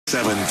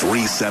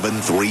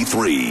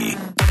73733.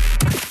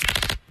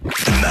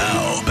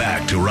 Now,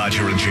 back to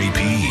Roger and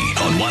JP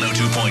on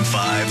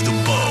 102.5 The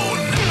Bone.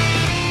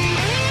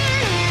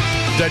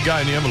 Dead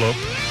guy in the envelope.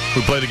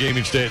 We play the game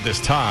each day at this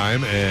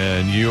time,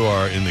 and you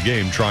are in the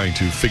game trying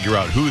to figure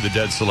out who the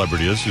dead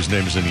celebrity is, whose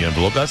name is in the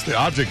envelope. That's the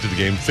object of the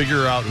game.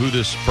 Figure out who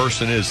this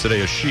person is.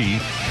 Today, a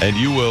she, and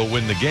you will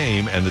win the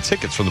game and the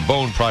tickets from the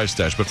Bone Prize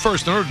Stash. But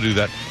first, in order to do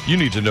that, you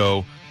need to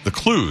know the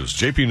clues.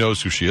 JP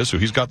knows who she is, so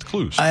he's got the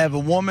clues. I have a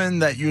woman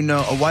that you know,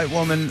 a white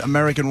woman,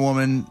 American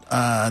woman,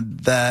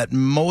 that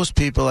most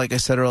people, like I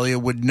said earlier,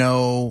 would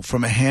know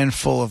from a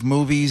handful of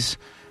movies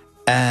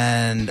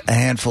and a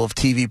handful of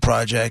TV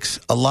projects.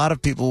 A lot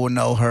of people would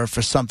know her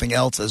for something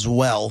else as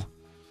well.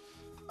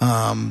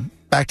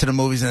 Back to the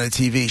movies and the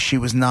TV. She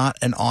was not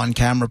an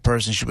on-camera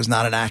person. She was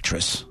not an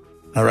actress.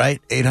 All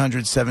right?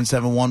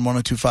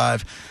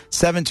 800-771-1025,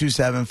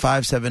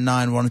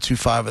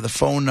 727-579-1025 are the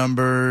phone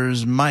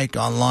numbers. Mike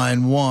on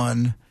line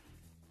 1.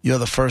 You're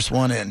the first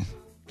one in.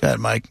 Go ahead,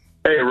 Mike.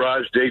 Hey,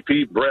 Raj,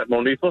 JP, Brett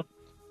Monifa.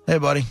 Hey,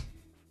 buddy.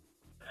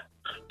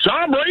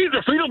 Tom Brady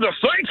defeated the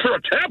Saints for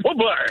Tampa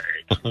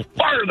Bay.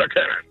 Fire the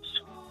cannons.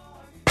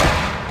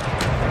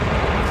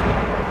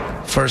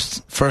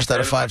 First out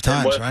of 5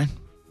 times, right?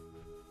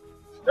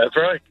 That's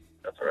right.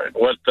 That's right.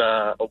 What?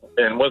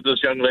 And was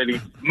this young lady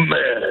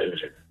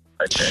murdered?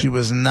 She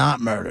was not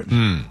murdered.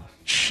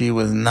 She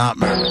was not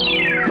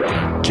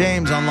murdered.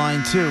 James on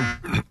line 2.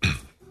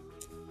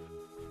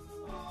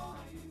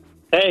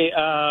 Hey,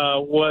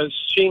 was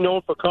she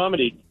known for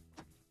comedy?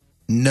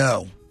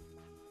 No.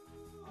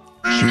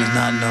 She was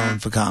not known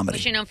for comedy.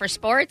 Was she known for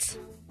sports?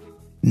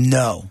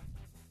 No.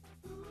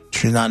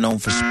 She's not known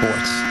for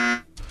sports.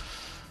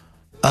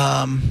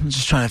 I'm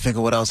just trying to think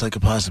of what else I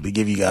could possibly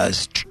give you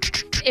guys.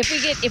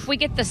 If we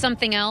get the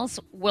something else,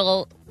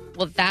 will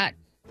that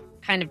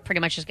kind of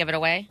pretty much just give it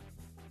away?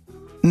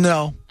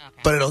 No, okay.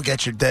 But it'll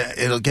get you.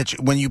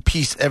 When you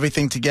piece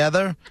everything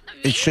together.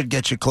 It should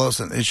get you close.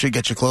 It should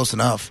get you close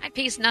enough. I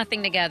piece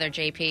nothing together,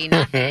 JP.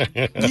 Nothing.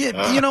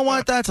 Yeah, you know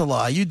what? That's a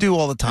lie. You do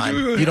all the time.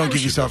 You don't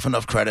give yourself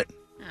enough credit.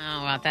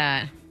 Oh, about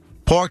that.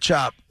 Pork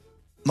chop,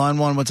 line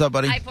 1. What's up,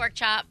 buddy? Hi, pork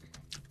chop.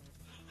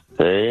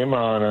 Hey,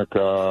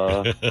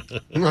 Monica.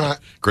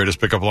 Greatest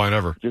pickup line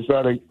ever. Yeah,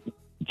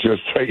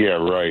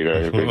 right.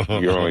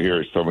 You only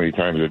hear it so many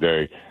times a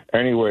day.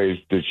 Anyways,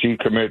 did she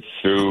commit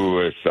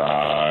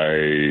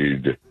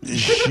suicide?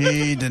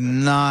 She did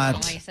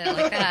not Why you said it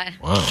like that?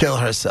 kill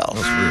herself.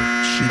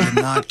 She did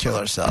not kill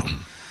herself.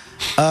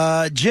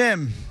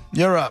 Jim,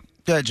 you're up.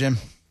 Go ahead, Jim.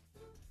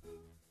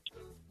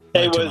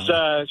 Hey,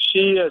 was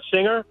she a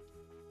singer?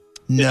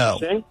 No.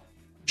 Did she sing?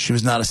 She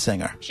was not a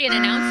singer. She an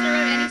announcer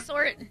of any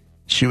sort?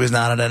 She was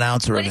not an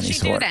announcer What of did any she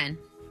do sort. then?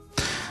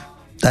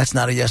 That's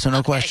not a yes or no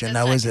Okay, question. just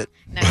Now, is it?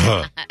 No, it's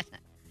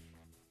not.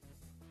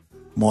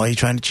 Why are you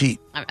trying to cheat?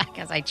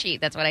 Because I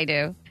cheat. That's what I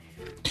do.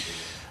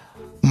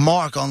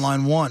 Mark on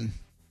line 1.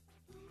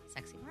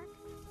 Sexy Mark?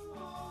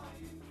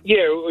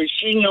 Yeah, was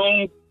she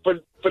known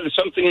for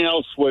something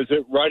else? Was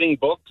it writing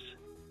books?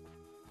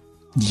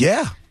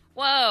 Yeah.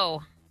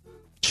 Whoa.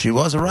 She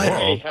was a writer.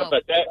 Hey, how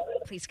about that?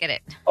 Please get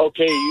it.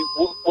 Okay,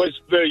 was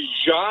the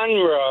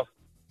genre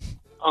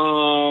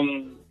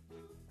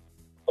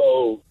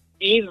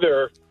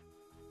either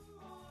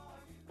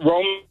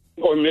romance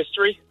or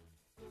mystery?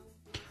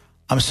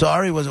 I'm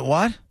sorry, was it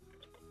what?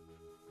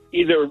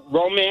 Either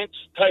romance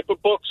type of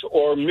books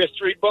or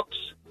mystery books?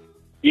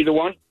 Either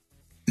one?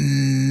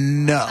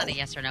 No. It's not a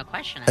yes or no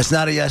question. It's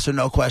not a yes or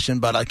no question,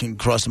 but I can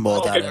cross them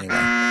both out anyway.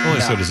 Well, I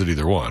said, is it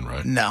either one,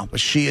 right? No,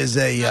 but she is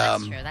a...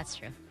 That's true. That's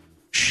true.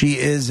 She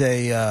is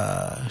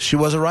a... she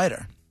was a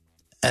writer.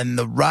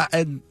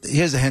 And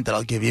here's a hint that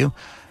I'll give you.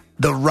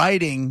 The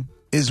writing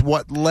is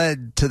what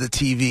led to the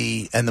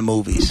TV and the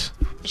movies.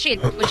 Was she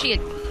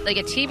like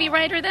a TV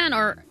writer then?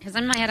 Or, because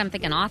in my head I'm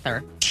thinking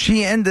author.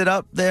 She ended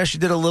up there. She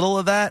did a little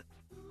of that.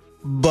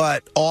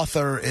 But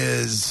author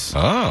is...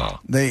 Oh.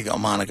 There you go,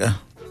 Monica.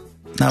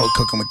 Now we're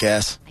cooking with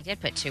gas. I did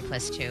put 2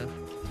 + 2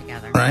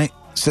 together. Right?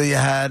 So you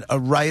had a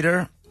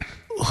writer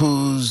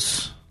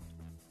who's...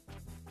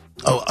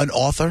 an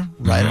author,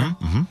 writer,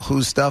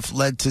 whose stuff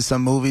led to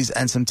some movies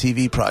and some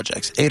TV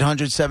projects.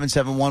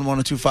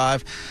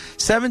 800-771-1025,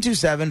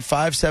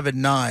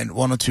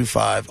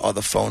 727-579-1025 are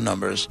the phone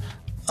numbers.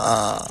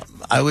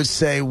 I would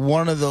say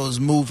one of those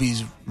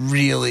movies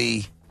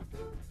really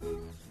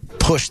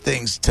pushed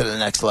things to the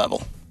next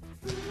level.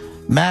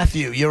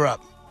 Matthew, you're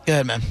up. Go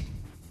ahead, man.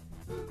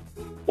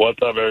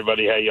 What's up,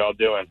 everybody? How y'all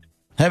doing?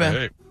 Hey, man.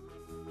 Hey.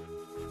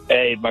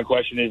 Hey, my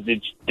question is,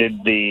 did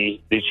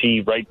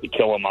she write To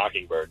Kill a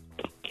Mockingbird?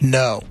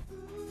 No.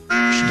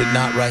 She did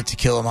not write To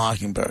Kill a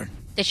Mockingbird.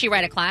 Did she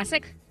write a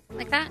classic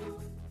like that?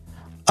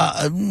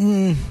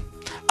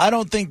 I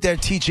don't think they're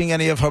teaching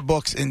any of her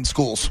books in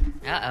schools.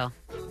 Uh-oh.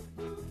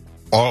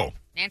 Oh.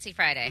 Nancy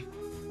Friday.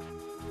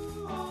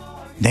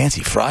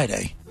 Nancy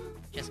Friday?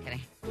 Just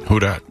kidding. Who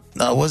dat?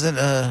 No, wasn't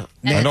I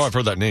know I've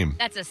heard that name.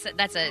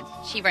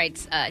 She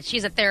writes,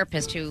 she's a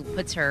therapist who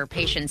puts her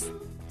patients'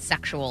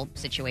 sexual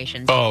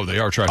situations. Oh, they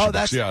are trashy books.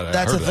 That's Yeah, that's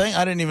I a heard thing?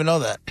 I didn't even know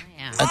that.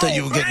 Yeah. I thought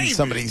you were getting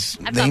somebody's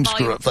I've name got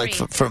screwed up, like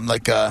volume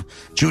from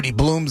Judy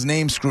Blume's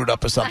name screwed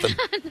up or something.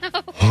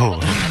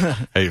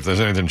 Hey, if there's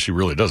anything she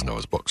really does know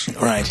is books.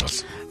 Right.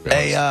 Let's be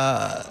Hey,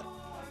 honest.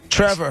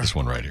 Trevor. This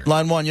one right here.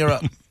 Line 1, you're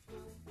up.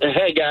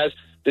 Hey, guys.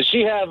 Does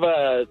she have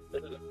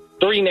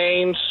 3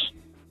 names?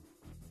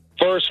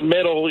 First,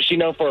 middle. Is she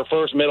known for her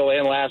first, middle,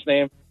 and last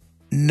name?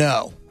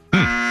 No.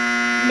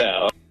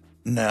 No.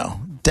 No.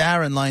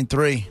 Darren, line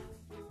 3.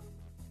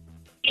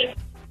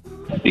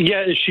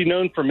 Yeah, is she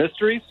known for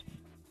mysteries?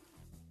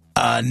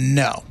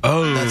 No.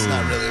 Oh. That's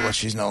not really what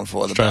she's known for.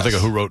 I was trying to think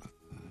of who wrote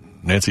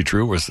Nancy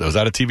Drew. Was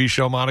that a TV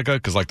show, Monica?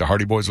 Because like the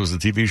Hardy Boys was a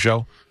TV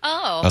show.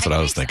 Oh, That's what I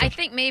was thinking. I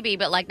think maybe,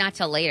 but like not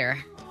till later.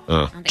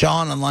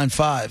 John on line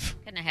 5.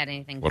 Couldn't have had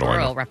anything What do I know?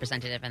 rural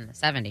representative in the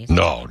 70s.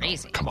 No,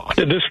 Crazy. come on.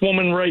 Did this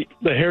woman write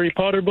the Harry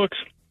Potter books?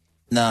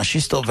 No,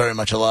 she's still very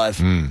much alive.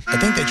 I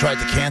think they tried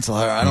to cancel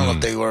her. I don't know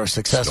if they were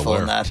successful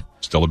in that.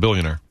 Still a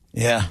billionaire.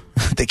 Yeah.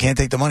 They can't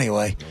take the money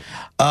away.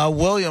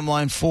 William,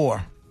 line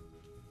 4.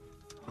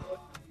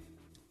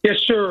 Yes,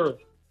 sir.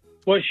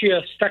 Was she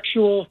a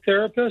sexual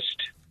therapist?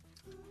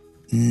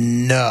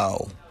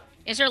 No.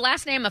 Is her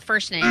last name a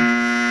first name?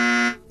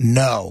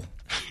 No.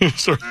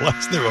 So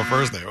last name or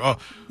first name? Oh,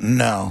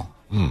 No.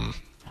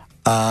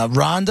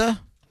 Rhonda,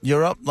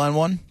 you're up, line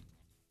 1.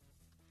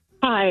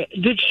 Hi.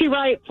 Did she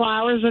write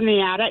Flowers in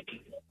the Attic?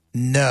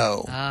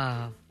 No.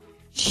 Oh.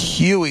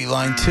 Huey,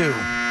 line 2.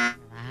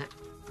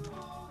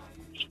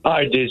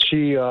 Hi, did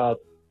she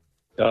write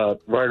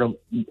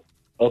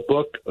a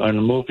book and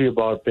a movie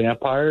about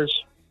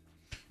vampires?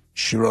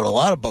 She wrote a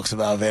lot of books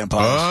about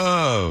vampires.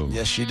 Oh.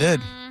 Yes, she did.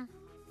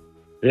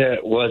 Yeah,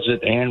 was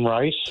it Anne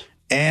Rice?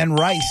 Anne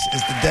Rice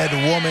is the dead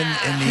woman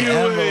in the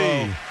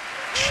envelope.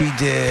 She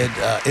did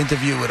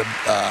Interview with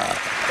a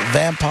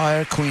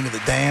Vampire, Queen of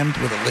the Damned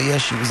with Aaliyah.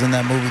 She was in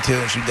that movie too,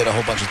 and she did a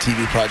whole bunch of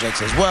TV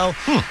projects as well.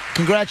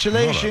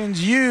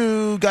 Congratulations,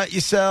 you got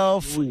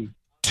yourself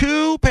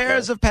 2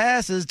 pairs of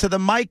passes to the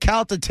Mike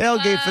Calta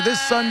tailgate for this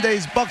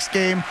Sunday's Bucks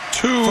game.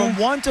 2 from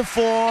 1 to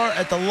 4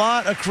 at the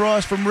lot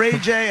across from Ray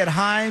J at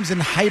Himes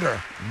and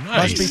Hyder.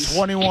 Nice. Must be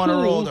 21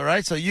 or older,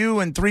 right? So you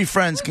and 3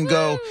 friends can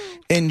go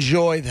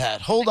enjoy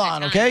that. Hold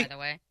on, okay? By the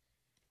way.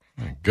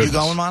 You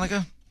going,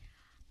 Monica?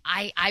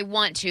 I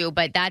want to,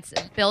 but that's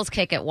Bill's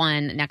kick at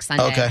 1 next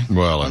Sunday. Okay.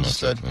 Well,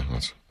 Understood.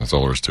 That's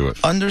all there is to it.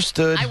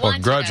 Understood. I want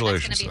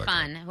congratulations to. That's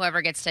going to be to fun.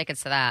 Whoever gets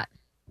tickets to that.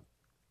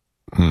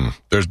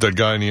 There's Dead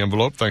Guy in the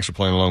Envelope. Thanks for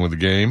playing along with the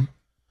game.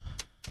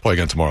 Play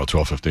again tomorrow,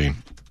 12:15.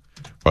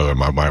 By the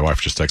way, my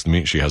wife just texted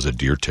me. She has a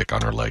deer tick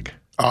on her leg.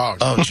 Oh,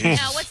 jeez.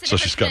 Now, what's the So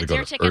difference she's gotta between go a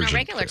deer to tick and a urgent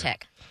regular care.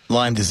 tick?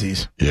 Lyme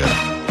disease.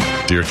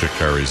 Yeah. Deer tick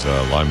carries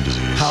Lyme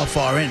disease. How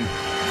far in?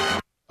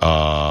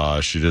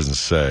 She doesn't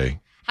say.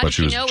 How But did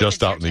she she was know it was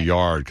just a out in deer the tick?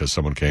 yard because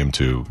someone came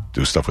to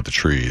do stuff with the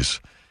trees.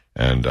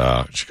 And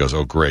she goes,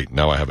 oh, great.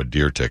 Now I have a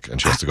deer tick. And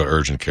she has to go to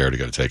urgent care to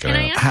get it taken Can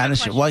I out. ask How you a does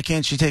she? question? Why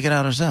can't she take it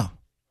out herself?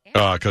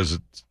 Because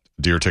it's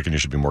deer tick and you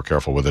should be more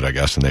careful with it, I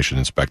guess. And they should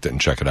inspect it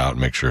and check it out and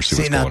make sure, see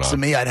what's now going to on.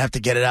 me, I'd have to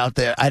get it out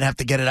there. I'd have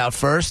to get it out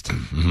first,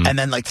 and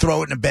then like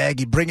throw it in a bag.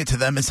 You bring it to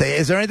them and say,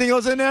 "Is there anything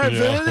else in there?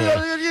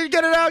 You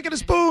get it out. Get a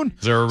spoon."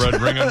 Is there a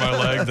red ring on my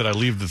leg? Did I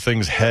leave the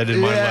thing's head in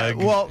my leg?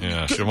 Well,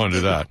 Yeah, she want to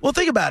do that. Well,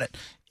 think about it.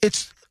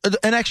 It's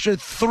an extra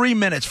 3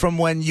 minutes from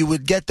when you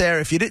would get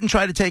there if you didn't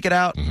try to take it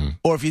out,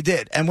 or if you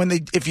did. And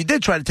if you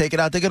did try to take it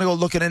out, they're going to go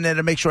look in there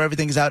to make sure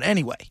everything's out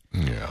anyway.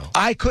 Yeah.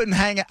 I couldn't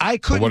hang it. I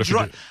what couldn't if you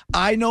drive. did-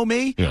 I know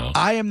me. Yeah.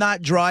 I am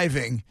not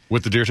driving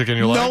With the deer tick in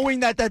your leg?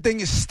 knowing that thing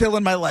is still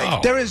in my leg. Oh.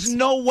 There is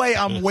no way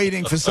I'm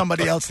waiting for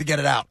somebody else to get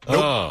it out.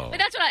 Nope. Oh. But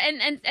that's what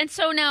and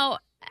so now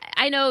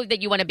I know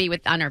that you want to be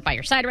on her by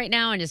your side right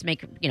now and just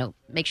make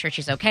sure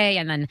she's okay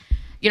and then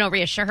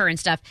reassure her and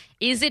stuff.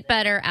 Is it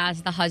better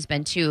as the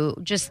husband to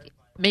just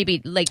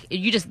maybe like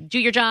you just do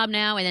your job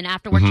now and then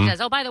afterwards she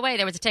says, "Oh, by the way,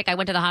 there was a tick. I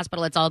went to the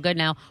hospital. It's all good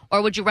now."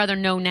 Or would you rather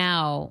know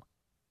now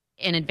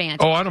in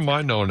advance? Oh, I don't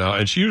mind knowing now.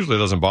 And she usually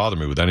doesn't bother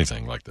me with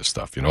anything like this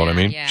stuff. You know what I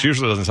mean? Yeah. She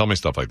usually doesn't tell me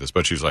stuff like this,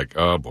 but she's like,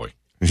 oh, boy.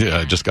 Yeah,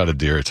 I just got a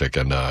deer tick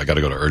and I got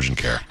to go to urgent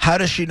care. How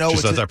does she know? She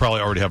says I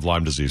probably already have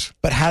Lyme disease.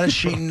 But how does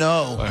she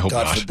know? I hope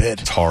God not.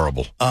 forbid. It's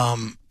horrible.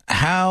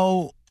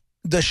 How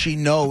does she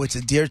know it's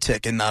a deer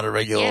tick and not a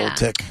regular old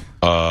tick?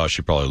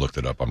 She probably looked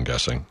it up, I'm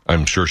guessing.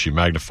 I'm sure she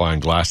magnifying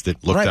glassed it,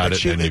 looked Right, at but it,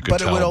 she- and you can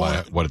but it would tell only-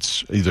 by what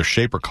it's either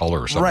shape or color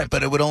or something. Right,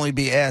 but it would only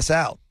be ass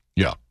out.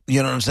 Yeah.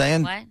 You know what I'm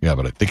saying? What? Yeah,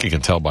 but I think you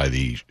can tell by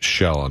the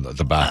shell on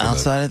the back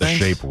Outside of of the things?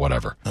 shape or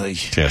whatever. Oy.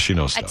 Yeah, she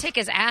knows A stuff. tick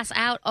is ass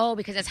out. Oh,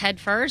 because it's head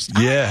first.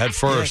 Yeah, Oh, head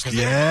first.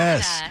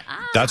 Yes. that.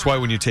 Ah. That's why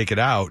when you take it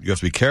out, you have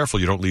to be careful.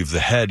 You don't leave the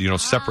head. You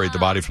don't separate the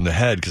body from the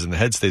head because then the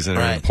head stays in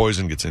there and Right.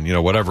 poison gets in,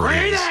 whatever it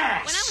is. When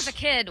I was a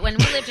kid, when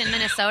we lived in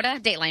Minnesota,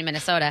 Dateline,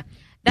 Minnesota,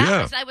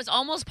 that was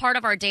almost part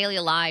of our daily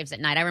lives at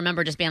night. I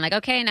remember just being like,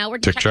 okay, now we're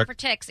Tick checking check? for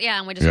ticks. Yeah,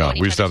 and we just Yeah, go in we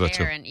each used to have other's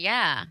that hair too. and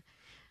yeah.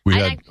 We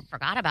I had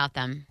forgot about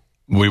them.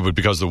 we would,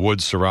 because the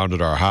woods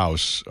surrounded our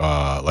house,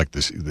 like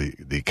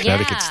the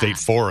Connecticut State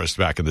Forest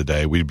back in the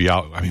day, we'd be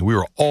out. I mean, we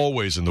were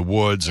always in the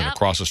woods and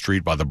across the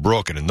street by the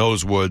brook and in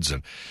those woods.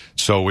 And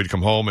so we'd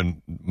come home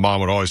and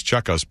Mom would always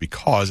check us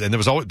and there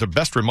was always, the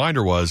best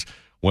reminder was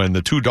when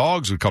the 2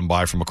 dogs would come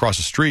by from across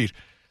the street,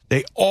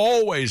 they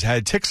always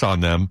had ticks on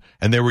them,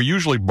 and they were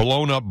usually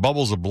blown up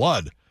bubbles of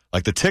blood.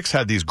 Like the ticks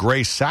had these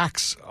gray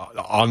sacks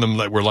on them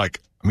that were like,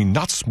 I mean,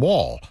 not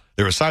small.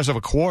 They were the size of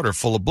a quarter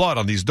full of blood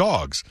on these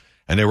dogs,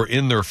 and they were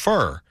in their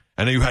fur.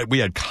 And we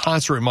had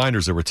constant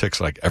reminders there were ticks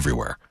like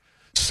everywhere.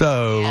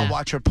 So I'll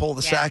watch her pull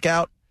the sack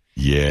out.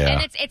 Yeah.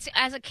 And it's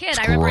as a kid,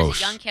 I remember as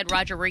a young kid,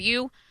 Roger, were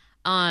you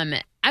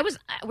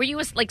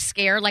like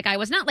scared? Like I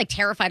was not like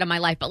terrified of my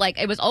life, but like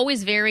it was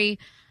always very,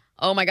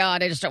 oh my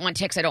God, I just don't want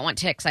ticks. I don't want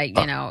ticks.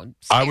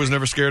 I was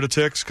never scared of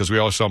ticks because we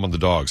always saw them on the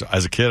dogs.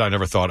 As a kid, I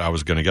never thought I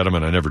was going to get them,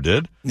 and I never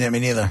did. Yeah, me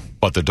neither.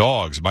 But the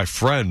dogs, my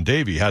friend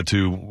Davey had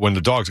to, when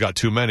the dogs got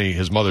too many,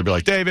 his mother would be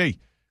like, Davey,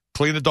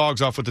 clean the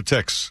dogs off with the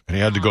ticks. And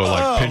he had to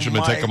go pinch them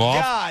and take them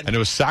off. And it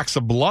was sacks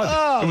of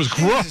blood. It was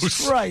gross.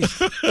 Jesus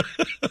Christ.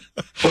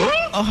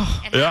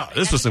 Yeah,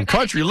 this was some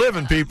country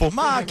living, people.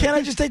 Ma, can't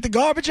I just take the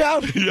garbage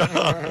out? Yeah.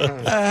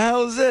 The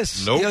hell is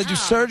this? Nope. You gotta do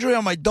surgery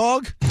on my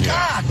dog?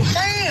 Yeah. God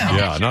damn.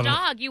 Yeah, your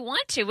dog. You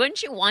want to,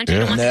 wouldn't you want to? You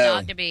Yeah. don't want No. the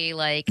dog to be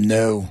like.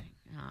 No.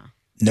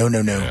 No.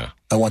 Yeah.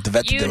 I want the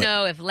vet to You do it.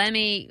 know, if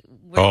Lemmy.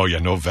 Oh, yeah,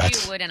 no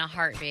vets. You would in a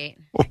heartbeat.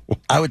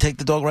 I would take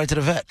the dog right to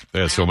the vet. They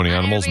had so many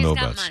animals, no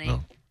everybody's got vets. money.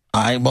 No.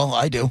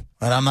 I do,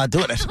 and I'm not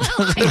doing it.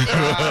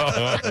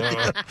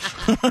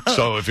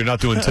 So if you're not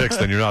doing ticks,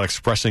 then you're not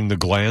expressing the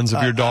glands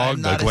of your dog,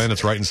 the gland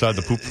that's right inside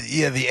the poop.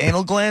 Yeah, the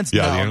anal glands?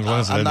 Yeah, No, the anal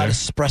glands. I'm in not there.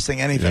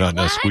 expressing anything. You're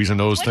not squeezing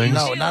those things?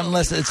 No, not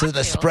unless it's an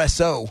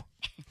espresso.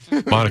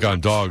 Monica, on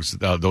dogs,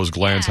 those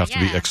glands have to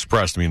be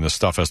expressed. I mean, the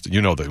stuff has to,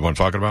 you know what I'm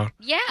talking about?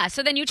 Yeah,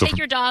 so then you So take for-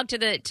 your dog to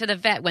the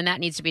vet when that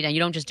needs to be done. You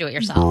don't just do it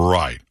yourself.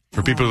 Right.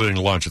 For people eating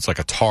lunch, it's like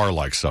a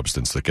tar-like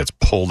substance that gets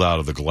pulled out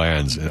of the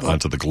glands and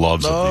onto the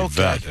gloves of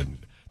the vet, and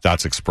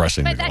that's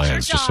expressing But the that's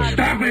glands. your Just so you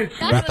dog. know.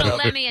 That's little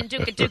Lemmy and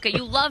Duka Duka.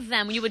 You love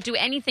them. You would do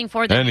anything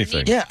for them. You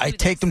need Yeah, to I do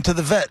take them to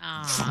the vet,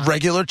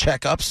 regular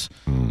checkups,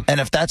 and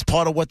if that's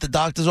part of what the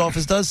doctor's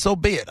office does, so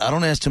be it. I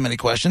don't ask too many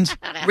questions.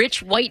 this.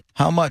 Rich White.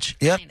 How much?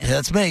 Yep,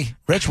 that's me,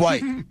 Rich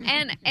White.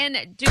 And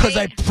do Because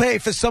they, I pay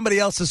for somebody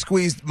else to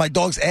squeeze my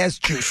dog's ass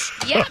juice.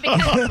 Yeah,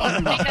 because there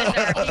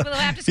are people who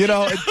have to squeeze You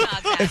know, their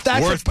dogs out. if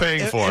that's Worth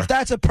paying for. If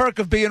that's a perk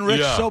of being rich,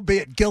 Yeah. so be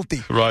it.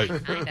 Guilty. Right.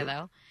 Kinda,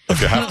 though. If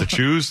you have to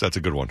choose, that's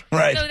a good one.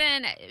 Right. So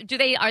then,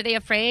 are they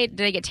afraid?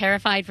 Do they get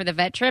terrified for the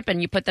vet trip,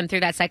 and you put them through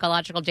that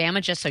psychological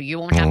damage just so you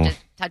won't have to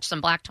touch some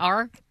black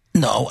tar?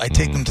 No, I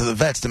take them to the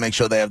vets to make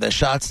sure they have their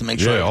shots, to make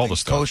sure Yeah, all the everything's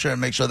stuff. kosher, and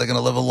make sure they're going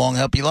to live a long,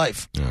 happy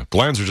life. Yeah.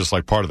 Glands are just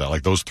like part of that,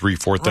 like those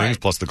 3-4 things Right.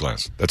 plus the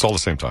glands. That's all the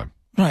same time.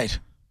 Right.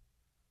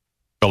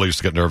 Bella used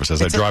to get nervous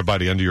as I drive by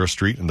the end of your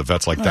street, and the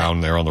vet's like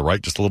down there on the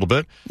right just a little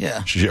bit.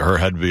 Yeah. Her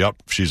head would be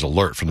up. She's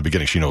alert from the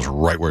beginning. She knows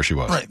right where she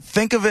was. Right.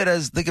 Think of it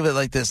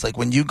like this. Like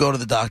when you go to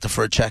the doctor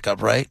for a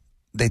checkup, right?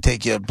 They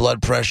take your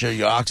blood pressure,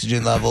 your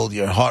oxygen level,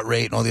 your heart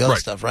rate, and all the other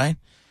stuff, right?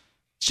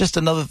 It's just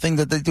another thing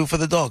that they do for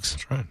the dogs.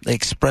 That's right. They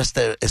express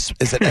their. Is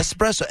it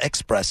express or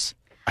express?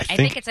 I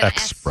think it's an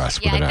express S.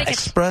 with Yeah, an I think X.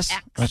 it's Express?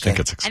 X. I think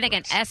it's I think an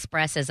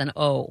express. espresso is an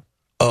O.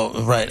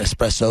 Oh, right.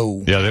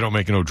 Espresso. Yeah, they don't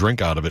make no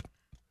drink out of it.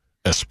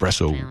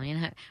 Espresso. Well, you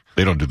know.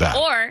 They don't do that.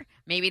 Or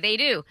maybe they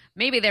do.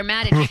 Maybe they're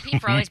mad at GP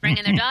for always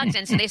bringing their dogs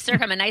in, so they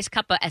serve him a nice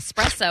cup of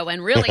espresso,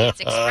 and really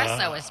it's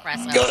espresso.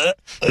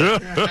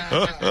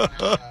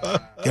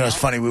 You know, it's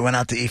funny. We went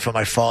out to eat for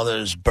my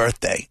father's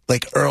birthday,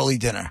 like early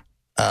dinner.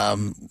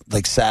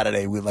 Like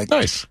Saturday, we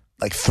Nice.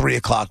 like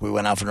 3:00. We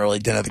went out for an early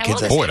dinner. The How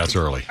kids. old Boy, that's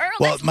early.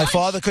 Well, my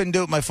father couldn't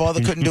do it. My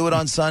father couldn't do it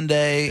on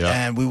Sunday,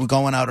 Yeah. and we were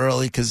going out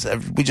early because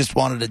we just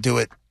wanted to do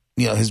it.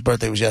 You know, his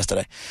birthday was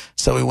yesterday,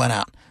 so we went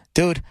out.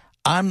 Dude,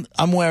 I'm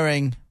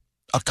wearing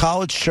a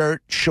collared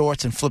shirt,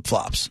 shorts, and flip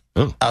flops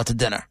out to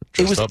dinner.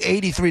 It was Dressed up.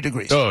 83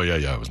 degrees. Oh, yeah,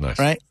 it was nice.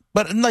 Right,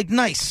 but like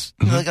nice.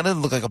 Like I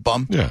didn't look like a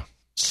bum. Yeah.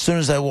 As soon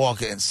as I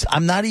walk in,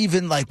 I'm not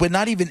even we're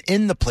not even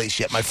in the place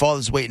yet. My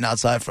father's waiting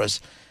outside for us.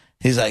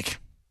 He's like,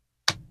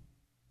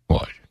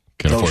 What?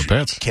 Can't afford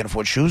pants? Can't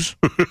afford shoes?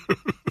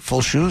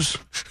 Full shoes?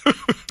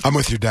 I'm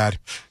with you, Dad.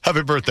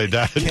 Happy birthday,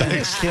 Dad.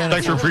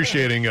 Thanks for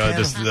appreciating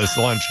this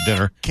lunch,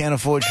 dinner. Can't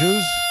afford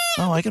shoes?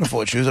 Oh, I can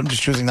afford shoes. I'm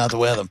just choosing not to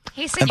wear them.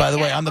 He said And by you the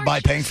way, can't I'm the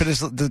afford guy paying for this.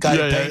 The guy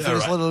paying for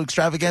this right. little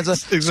extravaganza.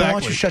 So why don't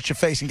Exactly. you shut your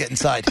face and get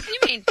inside? You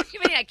mean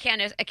I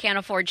can't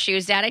afford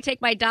shoes, Dad? I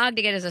take my dog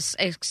to get his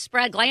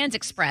glands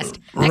expressed.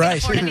 I can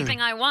afford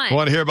anything I want.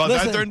 Want to hear about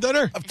Listen, that during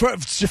dinner?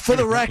 For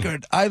the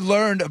record, I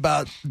learned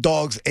about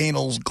dogs'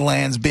 anal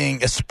glands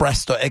being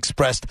expressed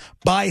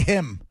by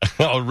him.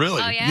 Oh,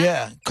 really? Oh, yeah?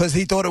 Yeah, because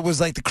he thought it was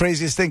like the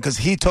craziest thing. Because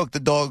he took the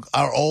dog,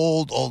 our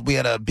old, we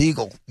had a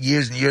beagle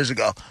years and years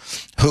ago,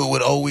 who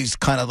would always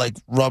kind of like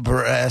rub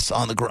her ass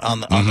on the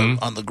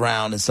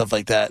ground and stuff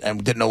like that,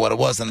 and didn't know what it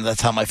was. And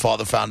that's how my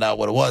father found out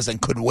what it was,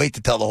 and couldn't wait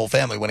to tell the whole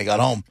family when he got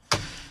home.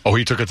 Oh,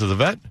 he took it to the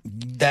vet?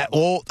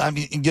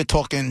 You're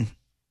talking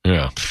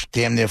Yeah.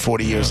 damn near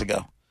 40 years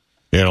ago.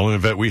 Yeah, the only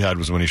vet we had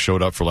was when he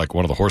showed up for like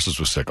one of the horses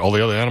was sick. All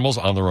the other animals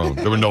on their own.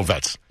 There were no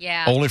vets.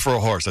 Yeah. Only for a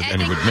horse, and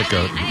he would make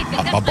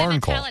a barn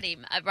call.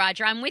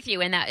 Roger, I'm with you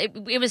in that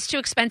it was too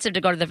expensive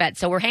to go to the vet,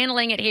 so we're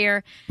handling it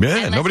here. Yeah,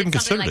 unless nobody it's can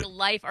something consider like it.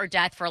 life or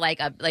death for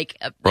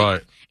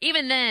Right.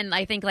 Even then,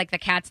 I think like the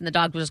cats and the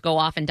dogs will just go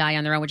off and die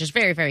on their own, which is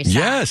very, very sad.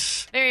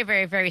 Yes. Very,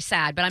 very, very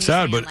sad. But I'm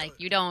Sad, just saying, but like,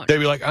 you don't. They'd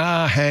be like,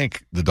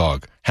 Hank, the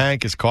dog.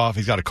 Hank is cough.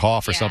 He's got a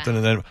cough or something,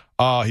 and then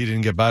he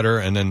didn't get better,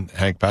 and then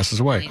Hank passes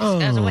away.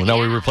 goes away, Now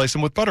we yeah. replace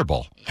him with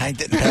Butterball. Hank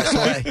didn't pass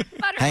away.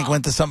 Hank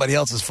went to somebody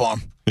else's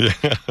farm. Yeah,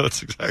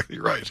 that's exactly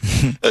right.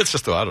 It's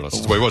just, I don't know.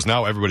 It's the way it was.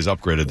 Now everybody's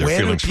upgraded their Where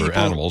do feelings for people-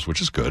 animals,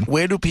 which is good.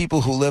 Where do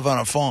people who live on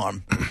a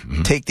farm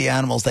take the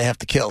animals they have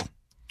to kill?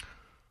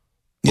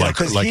 You know, Like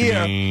 'cause you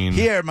here, mean-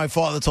 here, my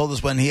father told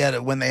us when they had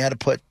to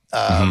put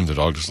The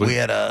dog to sleep? we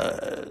had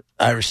a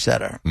Irish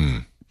setter,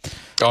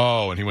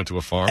 Oh, and he went to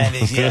a farm? and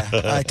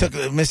I took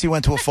Missy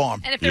went to a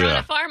farm. And if they're on Yeah.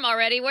 a farm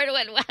already, where do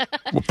it?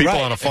 Well, people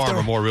Right, on a if farm they're-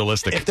 are more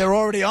realistic. If they're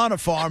already on a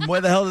farm,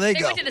 where the hell do they They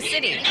go? went to the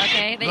city,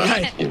 okay? They,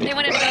 Right. they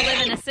wanted to go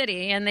live in a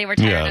city, and they were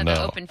tired of the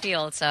no. open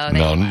field, so they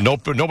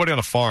Nobody on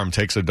a farm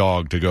takes a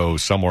dog to go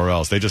somewhere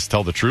else. They just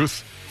tell the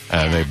truth,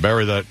 and they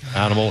bury that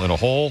animal in a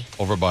hole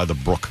over by the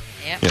brook.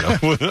 Yep.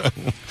 You know,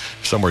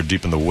 somewhere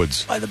deep in the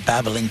woods. By the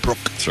babbling brook.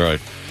 That's right.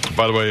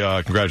 By the way,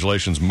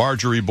 congratulations,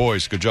 Marjorie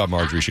Boyce. Good job,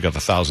 Marjorie. She got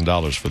the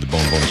 $1,000 for the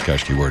Bone Bonus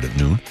Cash Keyword at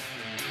noon.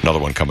 Another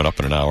one coming up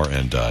in an hour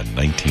and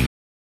 19.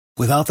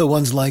 Without the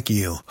ones like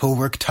you, who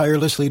work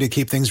tirelessly to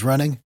keep things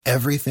running,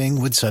 everything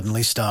would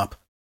suddenly stop.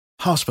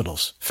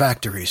 Hospitals,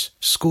 factories,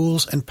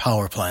 schools, and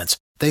power plants,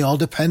 they all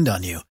depend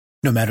on you.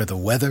 No matter the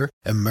weather,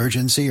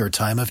 emergency, or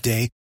time of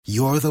day,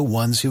 you're the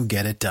ones who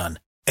get it done.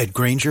 At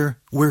Grainger,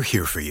 we're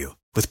here for you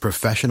with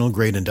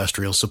professional-grade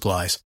industrial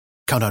supplies.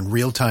 Count on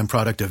real-time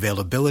product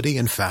availability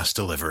and fast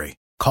delivery.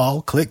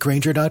 Call, click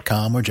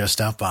Grainger.com, or just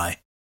stop by.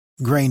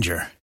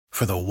 Grainger,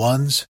 for the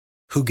ones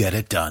who get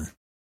it done.